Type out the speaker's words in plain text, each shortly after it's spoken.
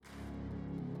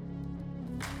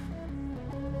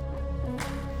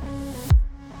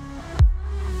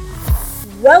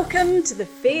Welcome to the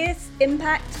Fierce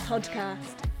Impact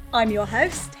Podcast. I'm your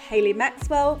host, Hayley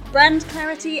Maxwell, brand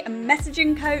clarity and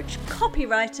messaging coach,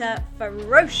 copywriter,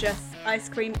 ferocious ice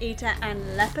cream eater,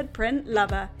 and leopard print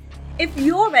lover. If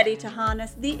you're ready to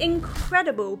harness the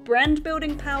incredible brand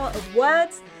building power of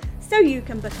words so you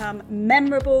can become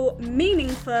memorable,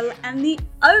 meaningful, and the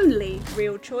only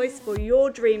real choice for your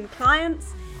dream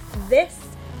clients, this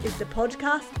is the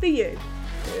podcast for you.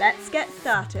 Let's get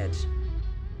started.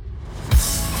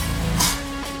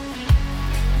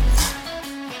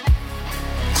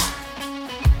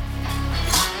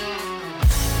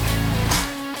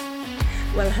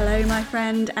 Well, hello, my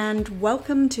friend, and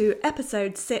welcome to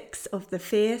episode 6 of the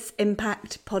Fierce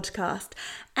Impact Podcast.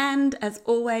 And as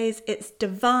always, it's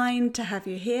divine to have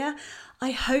you here. I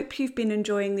hope you've been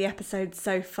enjoying the episode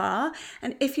so far.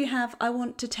 And if you have, I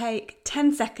want to take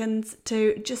 10 seconds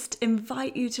to just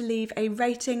invite you to leave a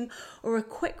rating or a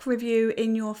quick review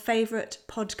in your favourite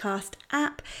podcast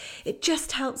app. It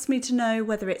just helps me to know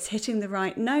whether it's hitting the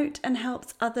right note and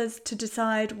helps others to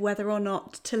decide whether or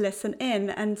not to listen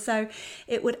in. And so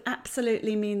it would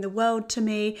absolutely mean the world to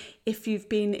me if you've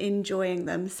been enjoying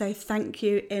them. So thank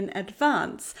you in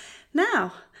advance.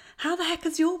 Now, how the heck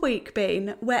has your week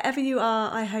been? Wherever you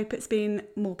are, I hope it's been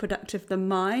more productive than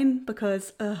mine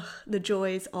because the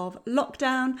joys of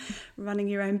lockdown, running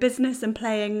your own business and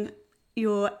playing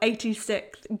your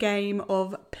 86th game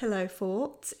of pillow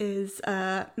forts is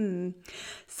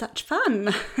such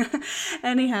fun.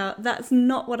 Anyhow, that's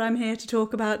not what I'm here to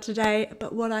talk about today,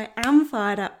 but what I am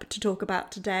fired up to talk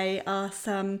about today are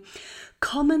some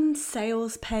common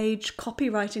sales page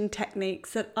copywriting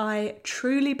techniques that I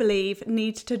truly believe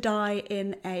need to die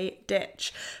in a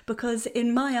ditch, because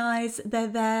in my eyes they're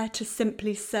there to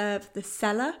simply serve the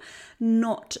seller,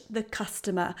 not the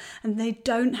customer, and they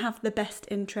don't have the best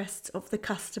interests of the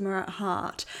customer at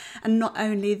heart. And not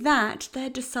only that, they're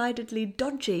decidedly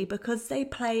dodgy because they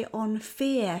play on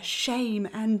fear, shame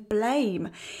and blame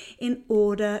in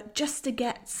order just to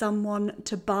get someone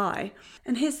to buy.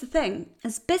 And here's the thing,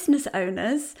 as business owners,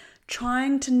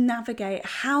 trying to navigate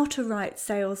how to write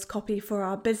sales copy for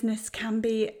our business can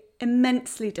be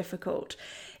immensely difficult,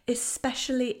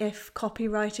 especially if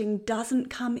copywriting doesn't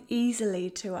come easily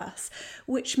to us,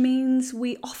 which means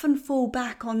we often fall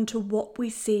back onto what we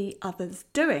see others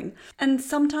doing. And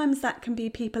sometimes that can be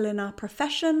people in our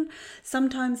profession,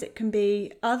 sometimes it can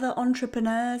be other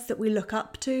entrepreneurs that we look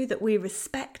up to, that we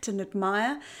respect and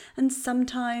admire, and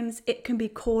sometimes it can be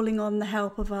calling on the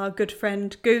help of our good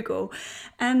friend Google.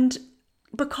 And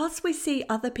because we see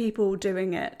other people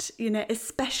doing it,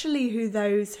 especially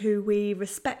those who we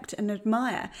respect and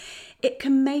admire, it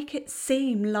can make it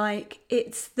seem like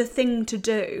it's the thing to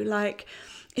do. Like,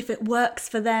 if it works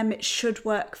for them, it should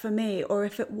work for me. Or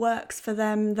if it works for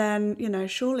them, then,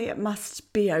 surely it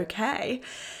must be okay.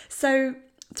 So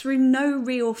through no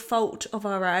real fault of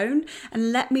our own,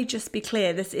 and let me just be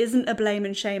clear, this isn't a blame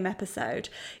and shame episode.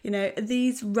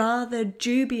 These rather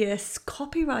dubious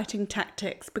copywriting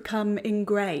tactics become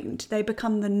ingrained, they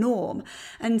become the norm,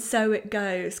 and so it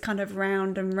goes kind of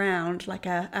round and round like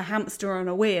a hamster on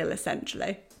a wheel,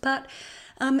 essentially. But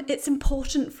it's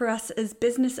important for us as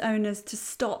business owners to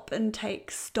stop and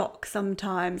take stock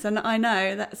sometimes. And I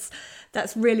know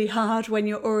that's really hard when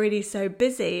you're already so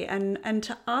busy, and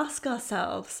to ask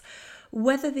ourselves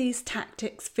whether these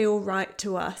tactics feel right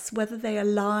to us, whether they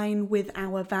align with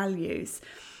our values.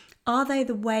 Are they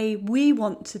the way we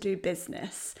want to do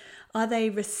business? Are they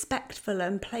respectful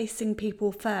and placing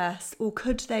people first, or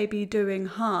could they be doing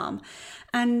harm?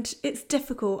 And it's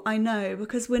difficult, I know,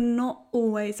 because we're not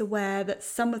always aware that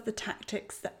some of the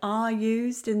tactics that are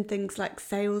used in things like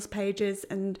sales pages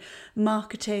and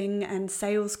marketing and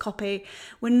sales copy,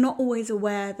 we're not always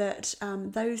aware that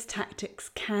those tactics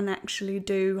can actually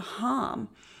do harm.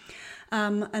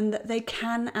 And that they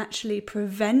can actually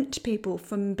prevent people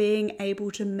from being able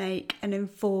to make an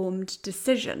informed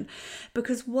decision.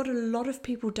 Because what a lot of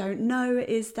people don't know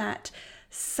is that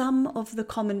some of the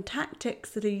common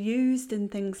tactics that are used in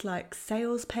things like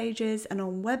sales pages and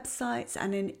on websites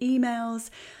and in emails,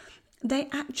 they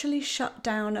actually shut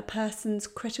down a person's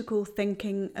critical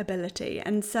thinking ability.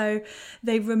 And so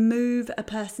they remove a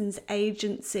person's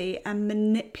agency and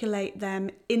manipulate them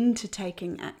into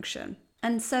taking action.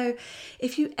 And so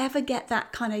if you ever get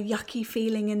that kind of yucky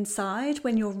feeling inside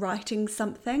when you're writing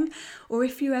something, or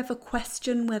if you ever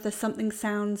question whether something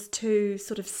sounds too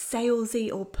sort of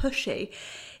salesy or pushy,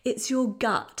 it's your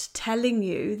gut telling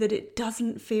you that it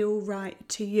doesn't feel right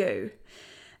to you.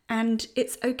 And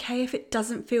it's okay if it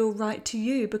doesn't feel right to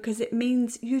you, because it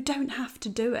means you don't have to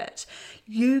do it.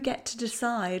 You get to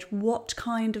decide what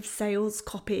kind of sales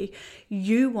copy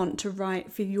you want to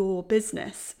write for your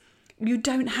business. You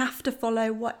don't have to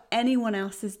follow what anyone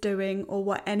else is doing or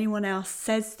what anyone else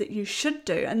says that you should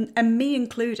do, and me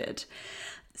included.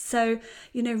 So,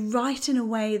 write in a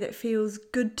way that feels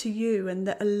good to you and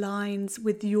that aligns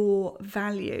with your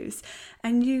values.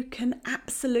 And you can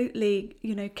absolutely,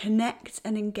 connect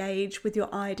and engage with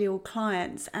your ideal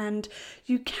clients, and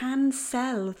you can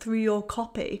sell through your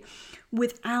copy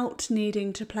without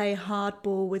needing to play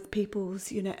hardball with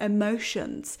people's,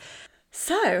 emotions.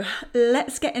 So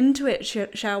let's get into it,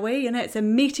 shall we? It's a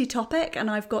meaty topic, and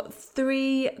I've got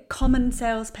 3 common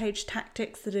sales page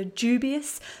tactics that are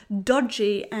dubious,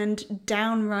 dodgy, and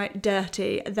downright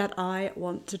dirty that I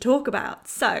want to talk about.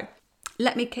 So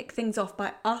let me kick things off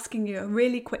by asking you a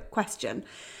really quick question.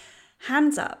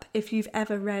 Hands up if you've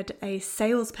ever read a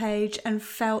sales page and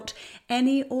felt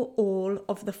any or all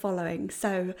of the following.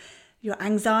 So your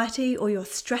anxiety or your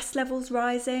stress levels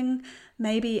rising,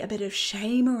 maybe a bit of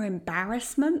shame or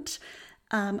embarrassment,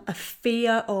 a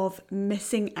fear of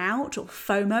missing out or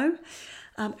FOMO,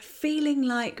 feeling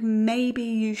like maybe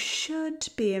you should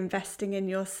be investing in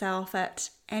yourself at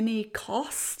any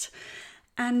cost,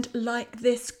 and like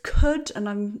this could, and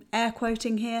I'm air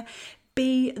quoting here,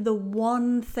 be the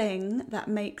one thing that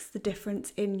makes the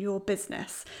difference in your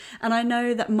business. And I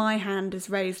know that my hand is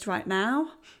raised right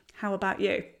now. How about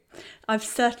you? I've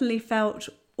certainly felt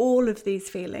all of these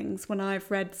feelings when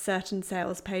I've read certain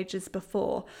sales pages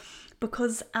before,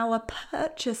 because our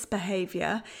purchase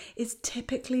behavior is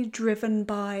typically driven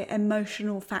by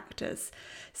emotional factors.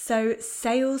 So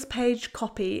sales page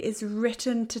copy is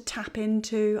written to tap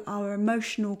into our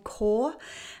emotional core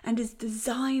and is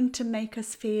designed to make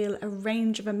us feel a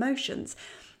range of emotions,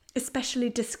 especially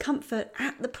discomfort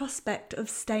at the prospect of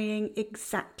staying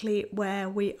exactly where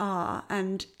we are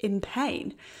and in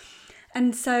pain.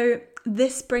 And so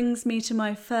this brings me to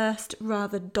my first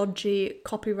rather dodgy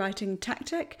copywriting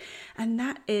tactic, and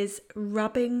that is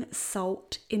rubbing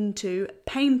salt into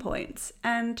pain points.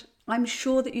 And I'm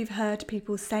sure that you've heard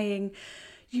people saying,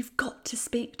 you've got to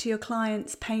speak to your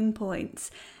clients' pain points.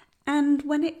 And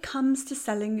when it comes to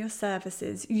selling your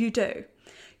services, you do.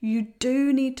 You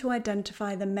do need to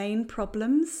identify the main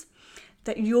problems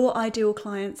that your ideal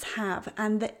clients have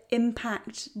and the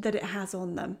impact that it has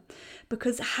on them.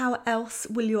 Because how else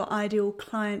will your ideal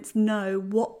clients know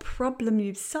what problem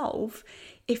you solve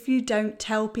if you don't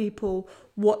tell people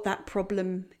what that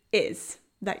problem is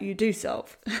that you do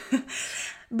solve?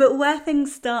 But where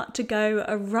things start to go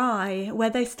awry, where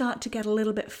they start to get a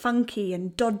little bit funky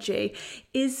and dodgy,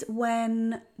 is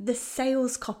when the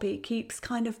sales copy keeps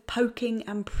kind of poking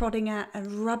and prodding at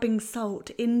and rubbing salt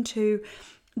into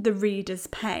the reader's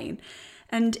pain.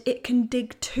 And it can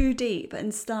dig too deep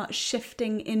and start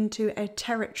shifting into a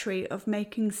territory of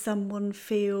making someone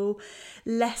feel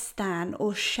less than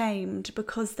or shamed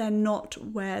because they're not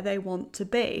where they want to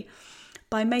be.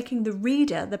 By making the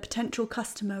reader, the potential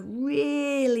customer,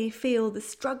 really feel the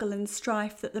struggle and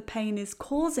strife that the pain is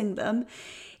causing them,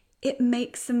 it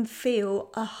makes them feel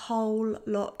a whole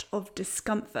lot of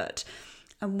discomfort.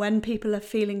 And when people are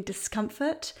feeling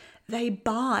discomfort, they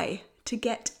buy to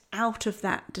get out of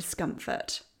that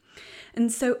discomfort.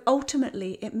 And so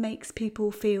ultimately it makes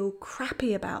people feel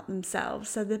crappy about themselves.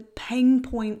 So the pain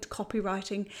point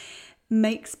copywriting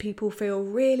makes people feel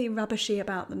really rubbishy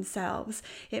about themselves.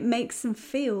 It makes them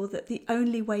feel that the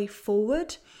only way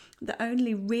forward, the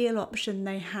only real option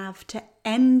they have to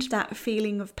end that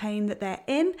feeling of pain that they're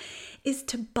in, is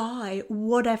to buy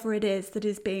whatever it is that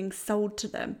is being sold to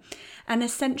them. And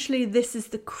essentially this is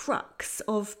the crux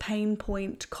of pain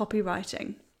point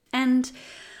copywriting. And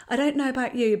I don't know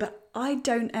about you, but I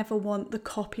don't ever want the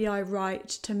copy I write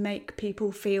to make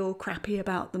people feel crappy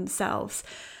about themselves.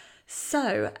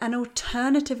 So an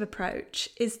alternative approach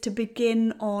is to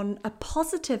begin on a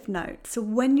positive note. So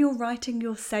when you're writing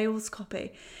your sales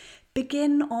copy,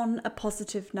 begin on a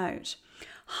positive note.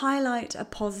 Highlight a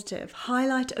positive,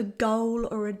 highlight a goal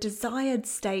or a desired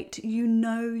state you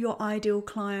know your ideal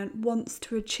client wants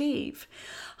to achieve.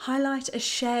 Highlight a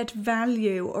shared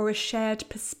value or a shared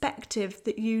perspective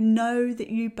that you know that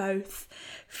you both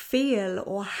feel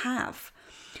or have,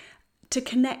 to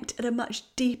connect at a much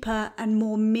deeper and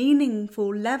more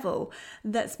meaningful level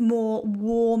that's more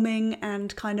warming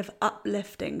and kind of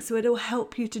uplifting. So it'll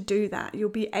help you to do that. You'll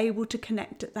be able to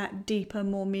connect at that deeper,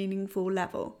 more meaningful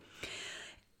level.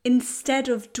 Instead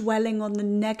of dwelling on the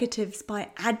negatives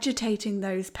by agitating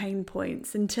those pain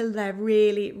points until they're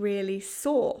really, really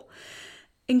sore,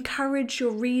 Encourage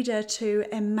your reader to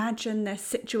imagine their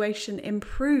situation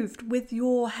improved with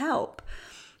your help.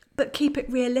 But keep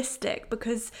it realistic,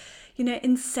 because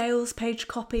in sales page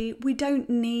copy, we don't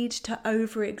need to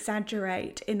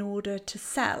over-exaggerate in order to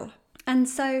sell. And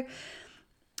so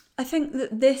I think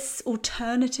that this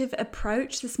alternative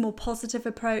approach, this more positive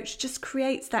approach, just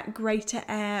creates that greater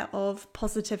air of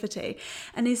positivity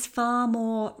and is far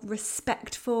more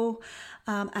respectful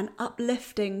and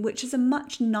uplifting, which is a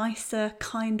much nicer,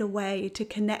 kinder way to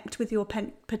connect with your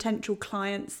potential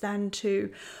clients than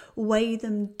to weigh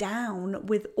them down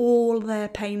with all their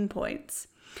pain points.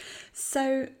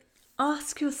 So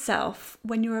ask yourself,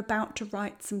 when you're about to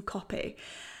write some copy,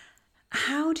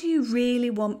 how do you really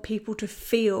want people to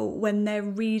feel when they're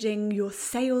reading your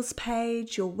sales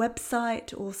page, your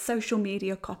website, or social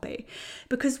media copy?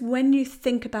 Because when you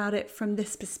think about it from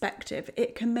this perspective,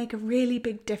 it can make a really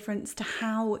big difference to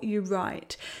how you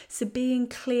write. So being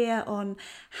clear on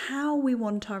how we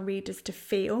want our readers to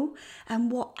feel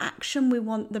and what action we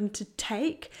want them to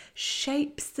take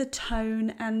shapes the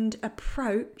tone and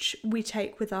approach we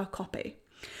take with our copy.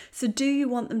 So do you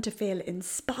want them to feel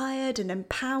inspired and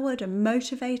empowered and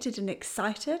motivated and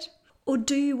excited? Or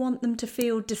do you want them to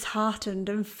feel disheartened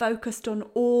and focused on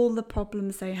all the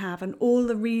problems they have and all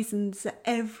the reasons that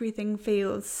everything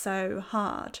feels so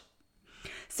hard?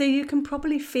 So you can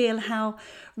probably feel how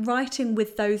writing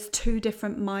with those two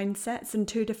different mindsets and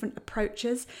two different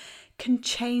approaches can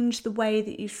change the way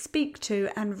that you speak to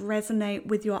and resonate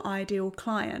with your ideal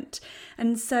client.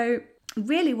 And so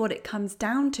really what it comes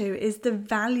down to is the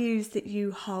values that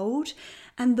you hold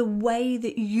and the way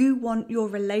that you want your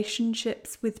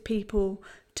relationships with people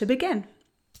to begin.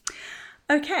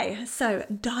 Okay, so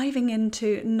diving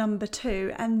into number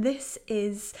 2, and this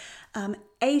is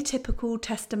atypical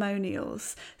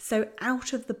testimonials, so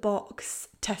out of the box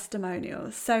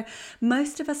testimonials. So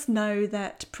most of us know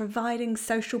that providing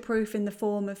social proof in the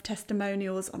form of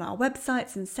testimonials on our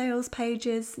websites and sales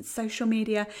pages and social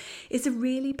media is a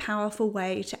really powerful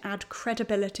way to add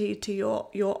credibility to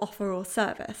your offer or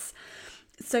service.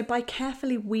 So by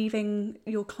carefully weaving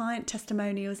your client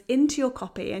testimonials into your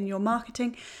copy and your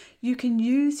marketing, you can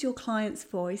use your client's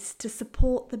voice to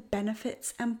support the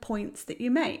benefits and points that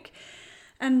you make.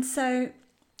 And so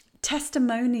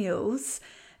testimonials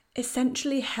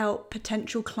essentially help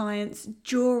potential clients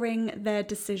during their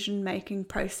decision-making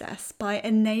process by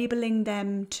enabling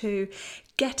them to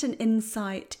get an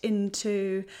insight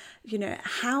into,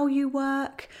 how you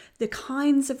work, the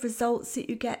kinds of results that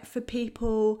you get for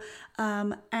people,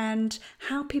 and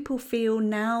how people feel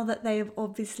now that they have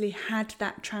obviously had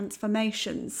that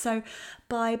transformation. So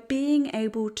by being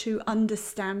able to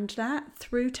understand that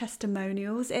through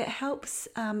testimonials, it helps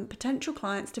potential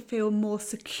clients to feel more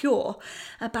secure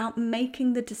about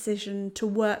making the decision to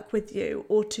work with you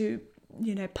or to,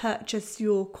 purchase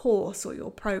your course or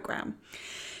your program.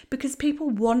 Because people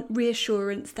want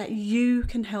reassurance that you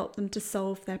can help them to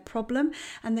solve their problem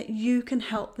and that you can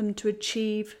help them to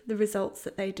achieve the results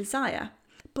that they desire.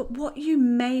 But what you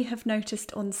may have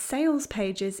noticed on sales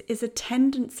pages is a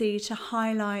tendency to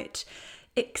highlight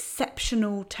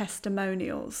exceptional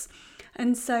testimonials.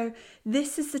 And so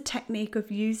this is the technique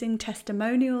of using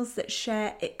testimonials that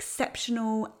share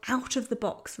exceptional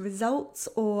out-of-the-box results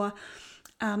or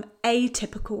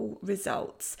atypical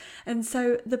results. And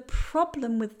so the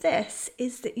problem with this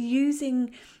is that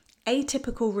using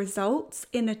atypical results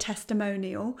in a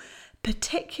testimonial,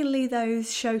 particularly those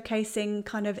showcasing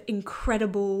kind of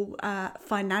incredible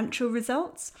financial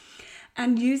results,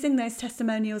 and using those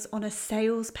testimonials on a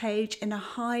sales page in a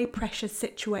high pressure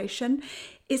situation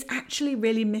is actually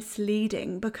really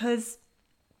misleading, because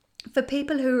for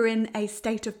people who are in a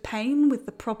state of pain with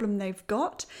the problem they've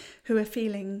got, who are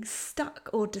feeling stuck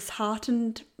or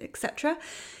disheartened, etc.,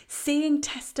 seeing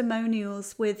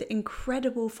testimonials with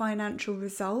incredible financial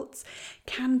results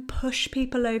can push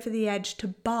people over the edge to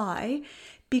buy,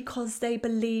 because they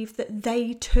believe that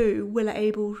they too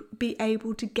will be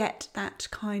able to get that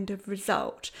kind of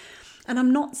result. And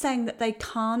I'm not saying that they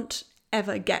can't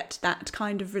ever get that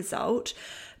kind of result,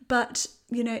 but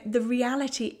the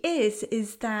reality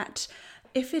is that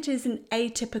if it is an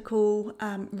atypical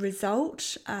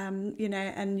result,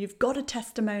 and you've got a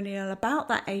testimonial about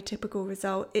that atypical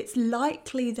result, it's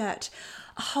likely that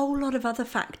a whole lot of other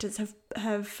factors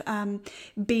have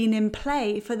been in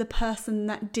play for the person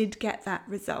that did get that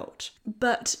result.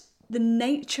 But the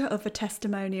nature of a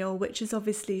testimonial, which is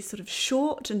obviously sort of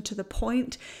short and to the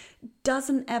point,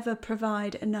 doesn't ever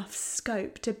provide enough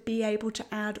scope to be able to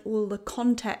add all the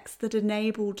context that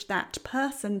enabled that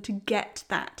person to get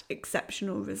that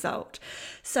exceptional result.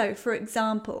 So, for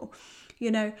example,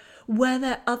 were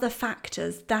there other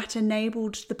factors that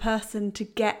enabled the person to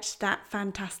get that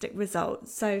fantastic result?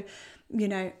 So,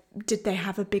 did they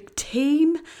have a big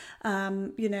team?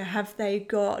 Have they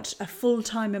got a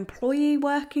full-time employee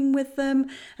working with them?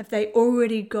 Have they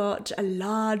already got a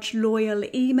large, loyal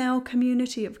email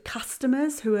community of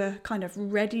customers who are kind of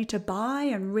ready to buy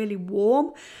and really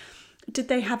warm? Did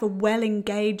they have a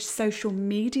well-engaged social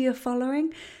media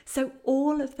following? So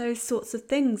all of those sorts of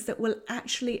things that will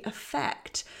actually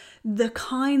affect the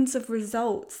kinds of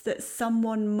results that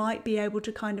someone might be able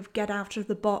to kind of get out of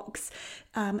the box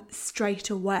straight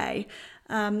away.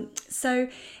 So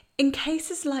in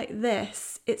cases like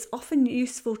this, it's often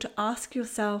useful to ask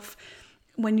yourself,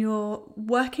 when you're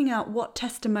working out what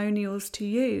testimonials to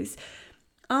use,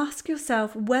 ask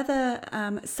yourself whether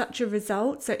such a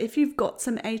result, so if you've got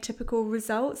some atypical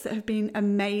results that have been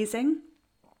amazing,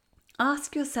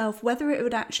 ask yourself whether it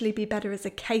would actually be better as a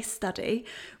case study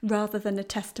rather than a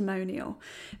testimonial,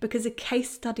 because a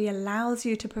case study allows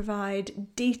you to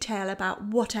provide detail about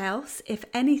what else, if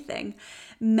anything,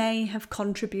 may have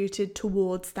contributed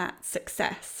towards that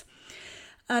success.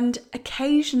 And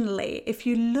occasionally, if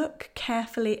you look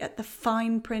carefully at the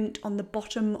fine print on the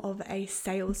bottom of a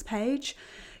sales page,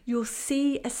 you'll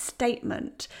see a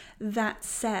statement that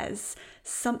says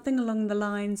something along the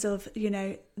lines of,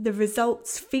 the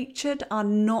results featured are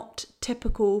not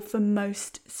typical for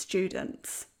most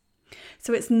students.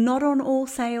 So it's not on all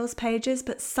sales pages,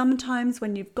 but sometimes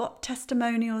when you've got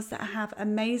testimonials that have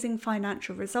amazing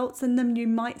financial results in them, you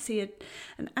might see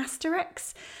an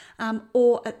asterisk,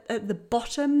 or at the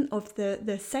bottom of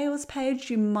the sales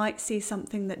page, you might see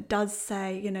something that does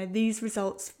say, these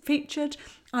results featured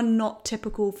are not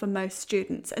typical for most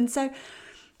students. And so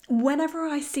whenever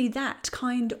I see that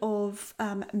kind of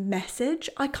message,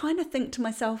 I kind of think to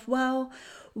myself, well,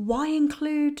 why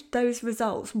include those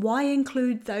results? Why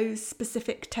include those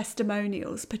specific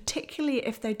testimonials, particularly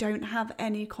if they don't have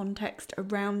any context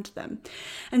around them?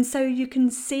 And so you can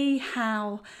see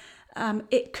how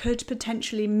it could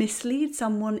potentially mislead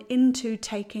someone into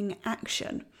taking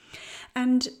action.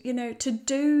 And, to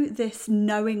do this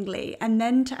knowingly and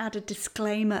then to add a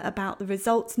disclaimer about the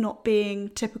results not being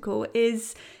typical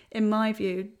is, in my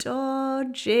view,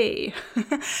 dodgy.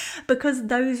 Because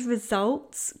those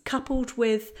results, coupled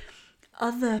with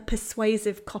other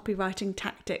persuasive copywriting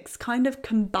tactics, kind of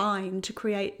combine to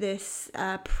create this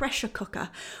pressure cooker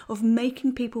of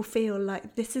making people feel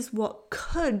like this is what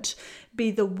could be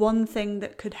the one thing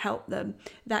that could help them,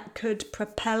 that could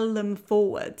propel them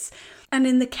forwards. And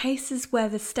in the cases where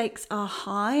the stakes are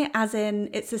high, as in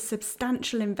it's a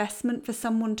substantial investment for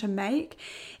someone to make,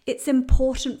 it's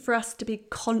important for us to be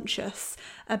conscious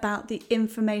about the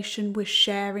information we're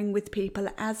sharing with people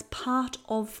as part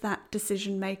of that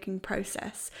decision-making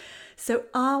process. So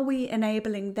are we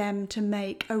enabling them to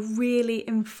make a really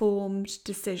informed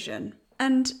decision?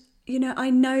 And I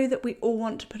know that we all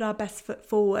want to put our best foot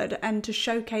forward and to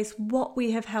showcase what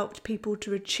we have helped people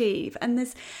to achieve. And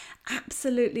there's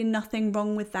absolutely nothing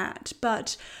wrong with that.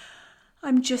 But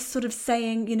I'm just sort of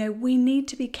saying, we need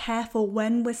to be careful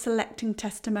when we're selecting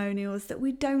testimonials that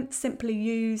we don't simply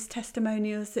use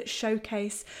testimonials that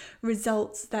showcase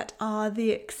results that are the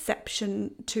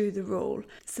exception to the rule,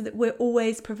 so that we're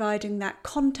always providing that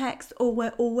context, or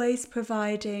we're always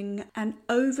providing an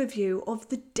overview of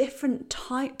the different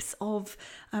types of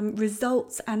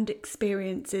results and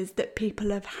experiences that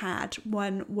people have had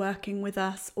when working with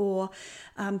us or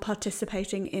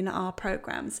participating in our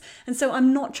programs. And so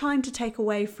I'm not trying to take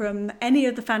away from any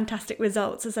of the fantastic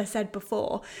results, as I said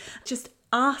before. Just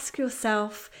ask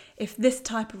yourself if this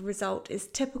type of result is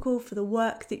typical for the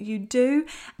work that you do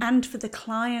and for the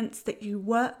clients that you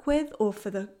work with, or for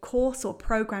the course or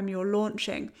program you're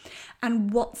launching,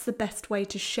 and what's the best way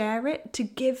to share it to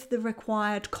give the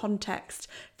required context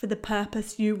for the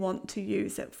purpose you want to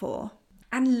use it for.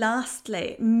 And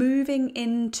lastly, moving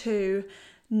into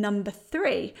number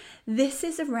 3, this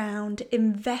is around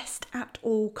invest at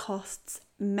all costs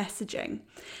messaging.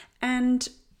 And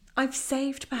I've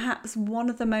saved perhaps one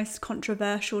of the most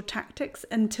controversial tactics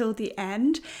until the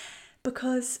end,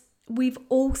 because we've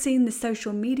all seen the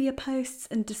social media posts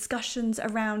and discussions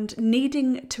around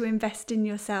needing to invest in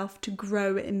yourself to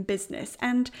grow in business.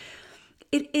 And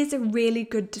it is a really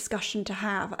good discussion to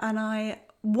have. And I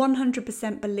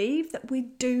 100% believe that we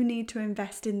do need to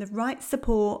invest in the right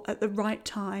support at the right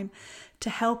time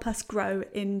to help us grow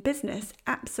in business.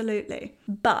 Absolutely.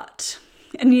 But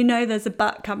And you know there's a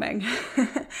but coming.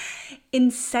 In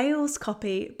sales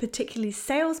copy, particularly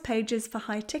sales pages for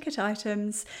high ticket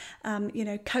items,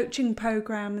 coaching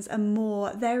programs and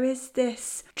more, there is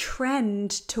this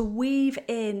trend to weave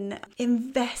in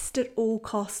invest at all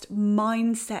cost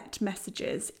mindset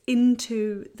messages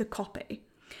into the copy.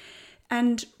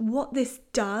 And what this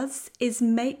does is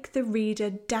make the reader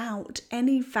doubt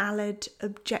any valid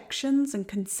objections and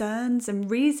concerns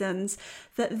and reasons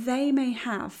that they may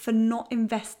have for not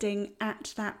investing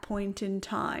at that point in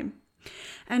time.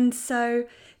 And so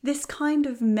this kind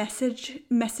of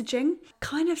messaging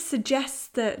kind of suggests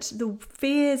that the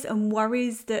fears and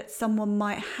worries that someone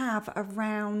might have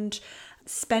around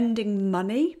spending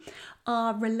money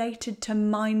are related to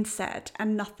mindset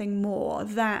and nothing more,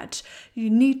 that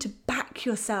you need to back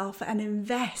yourself and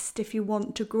invest if you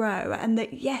want to grow, and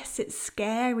that yes, it's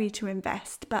scary to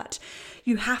invest, but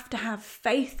you have to have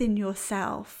faith in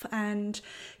yourself, and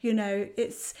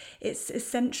it's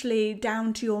essentially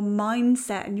down to your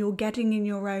mindset and you're getting in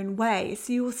your own way.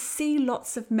 So you'll see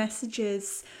lots of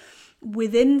messages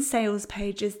within sales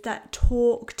pages that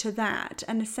talk to that,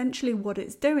 and essentially what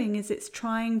it's doing is it's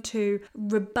trying to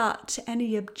rebut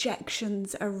any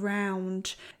objections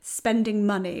around spending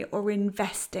money or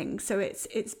investing. So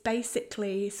it's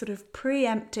basically sort of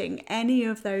preempting any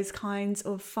of those kinds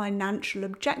of financial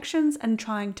objections and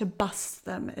trying to bust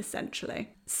them essentially.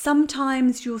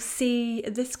 Sometimes you'll see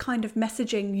this kind of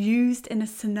messaging used in a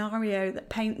scenario that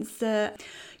paints the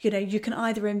you can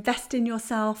either invest in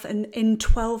yourself and in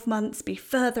 12 months be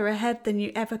further ahead than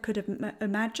you ever could have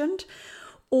imagined,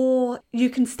 or you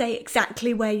can stay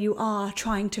exactly where you are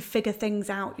trying to figure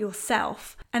things out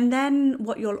yourself. And then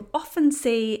what you'll often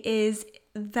see is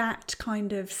that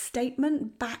kind of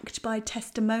statement backed by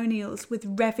testimonials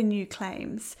with revenue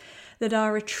claims that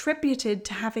are attributed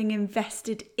to having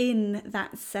invested in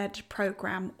that said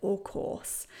program or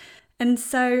course. And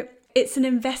so it's an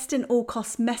invest in all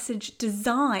costs message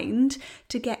designed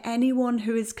to get anyone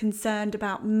who is concerned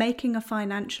about making a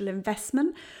financial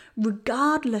investment,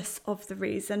 regardless of the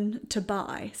reason, to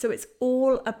buy. So it's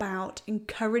all about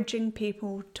encouraging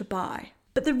people to buy.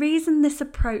 But the reason this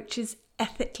approach is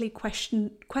ethically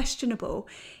questionable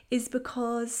is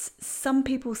because some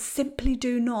people simply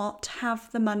do not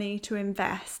have the money to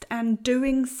invest, and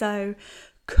doing so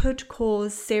could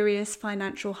cause serious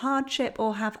financial hardship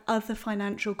or have other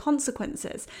financial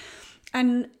consequences.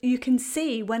 And you can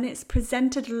see when it's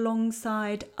presented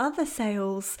alongside other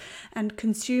sales and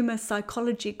consumer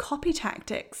psychology copy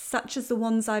tactics, such as the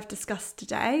ones I've discussed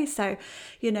today. So,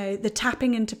 the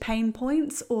tapping into pain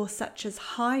points, or such as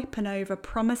hype and over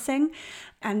promising,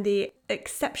 and the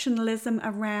exceptionalism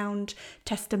around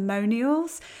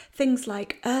testimonials, things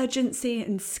like urgency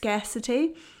and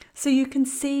scarcity. So you can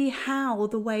see how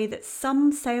the way that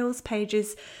some sales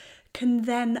pages can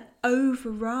then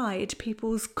override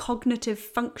people's cognitive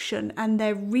function and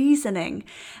their reasoning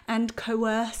and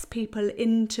coerce people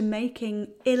into making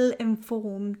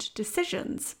ill-informed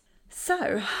decisions.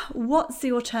 So what's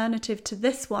the alternative to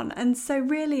this one? And so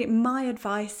really my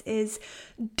advice is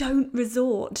don't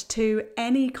resort to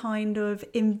any kind of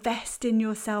invest in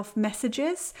yourself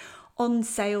messages on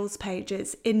sales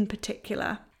pages in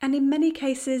particular. And in many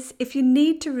cases, if you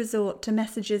need to resort to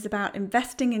messages about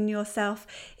investing in yourself,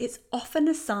 it's often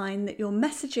a sign that your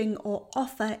messaging or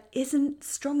offer isn't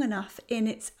strong enough in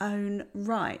its own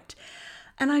right.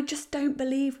 And I just don't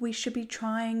believe we should be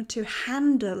trying to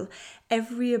handle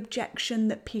every objection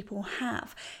that people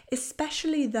have,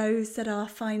 especially those that are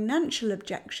financial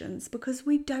objections, because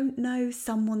we don't know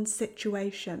someone's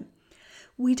situation.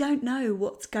 We don't know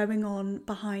what's going on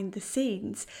behind the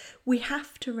scenes. We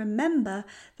have to remember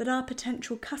that our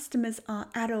potential customers are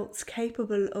adults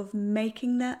capable of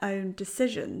making their own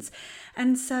decisions.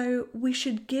 And so we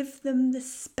should give them the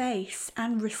space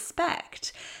and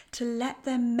respect to let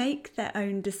them make their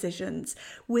own decisions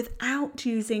without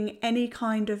using any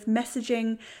kind of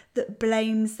messaging that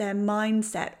blames their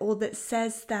mindset or that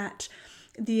says that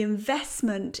the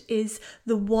investment is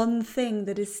the one thing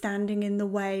that is standing in the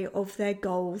way of their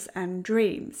goals and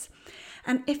dreams.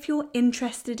 And if you're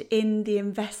interested in the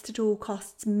invest at all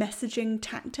costs messaging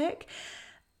tactic,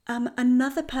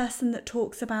 another person that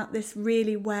talks about this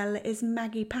really well is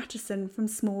Maggie Patterson from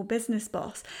Small Business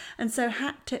Boss. And so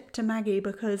hat tip to Maggie,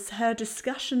 because her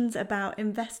discussions about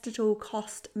invest at all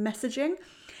cost messaging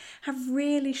have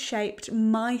really shaped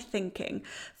my thinking,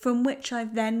 from which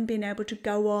I've then been able to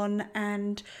go on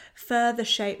and further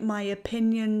shape my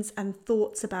opinions and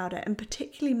thoughts about it, and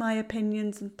particularly my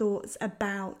opinions and thoughts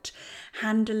about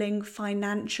handling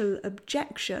financial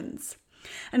objections.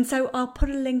 And so I'll put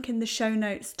a link in the show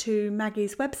notes to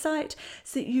Maggie's website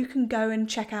so that you can go and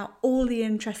check out all the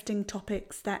interesting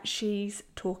topics that she's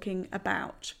talking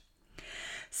about.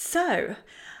 So,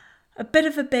 a bit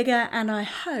of a bigger and I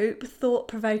hope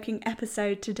thought-provoking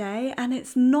episode today, and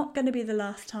it's not going to be the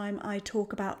last time I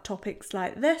talk about topics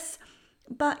like this,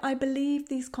 but I believe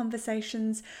these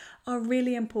conversations are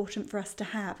really important for us to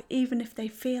have, even if they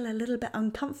feel a little bit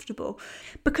uncomfortable,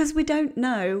 because we don't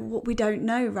know what we don't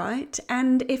know, right?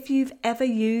 And if you've ever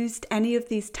used any of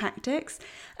these tactics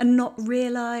and not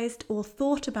realised or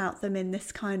thought about them in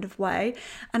this kind of way,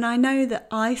 and I know that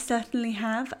I certainly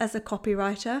have as a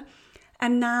copywriter,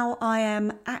 and now I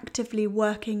am actively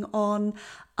working on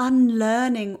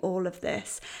unlearning all of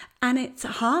this. And it's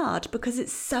hard because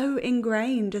it's so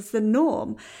ingrained as the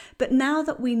norm. But now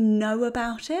that we know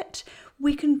about it,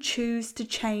 we can choose to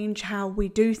change how we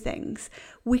do things.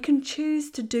 We can choose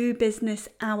to do business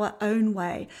our own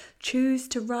way, choose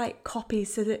to write copy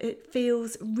so that it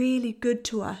feels really good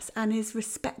to us and is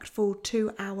respectful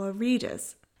to our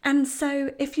readers. And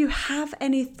so if you have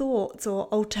any thoughts or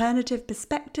alternative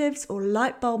perspectives or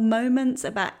light bulb moments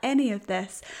about any of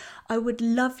this, I would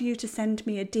love you to send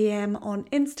me a DM on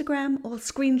Instagram or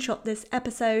screenshot this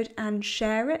episode and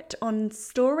share it on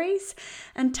stories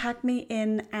and tag me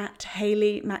in at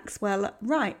Hayley Maxwell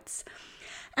Writes.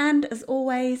 And as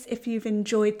always, if you've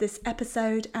enjoyed this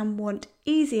episode and want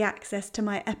easy access to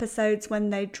my episodes when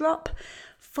they drop,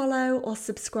 follow or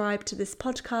subscribe to this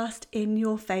podcast in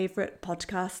your favourite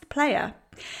podcast player.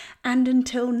 And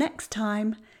until next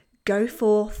time, go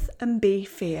forth and be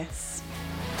fierce.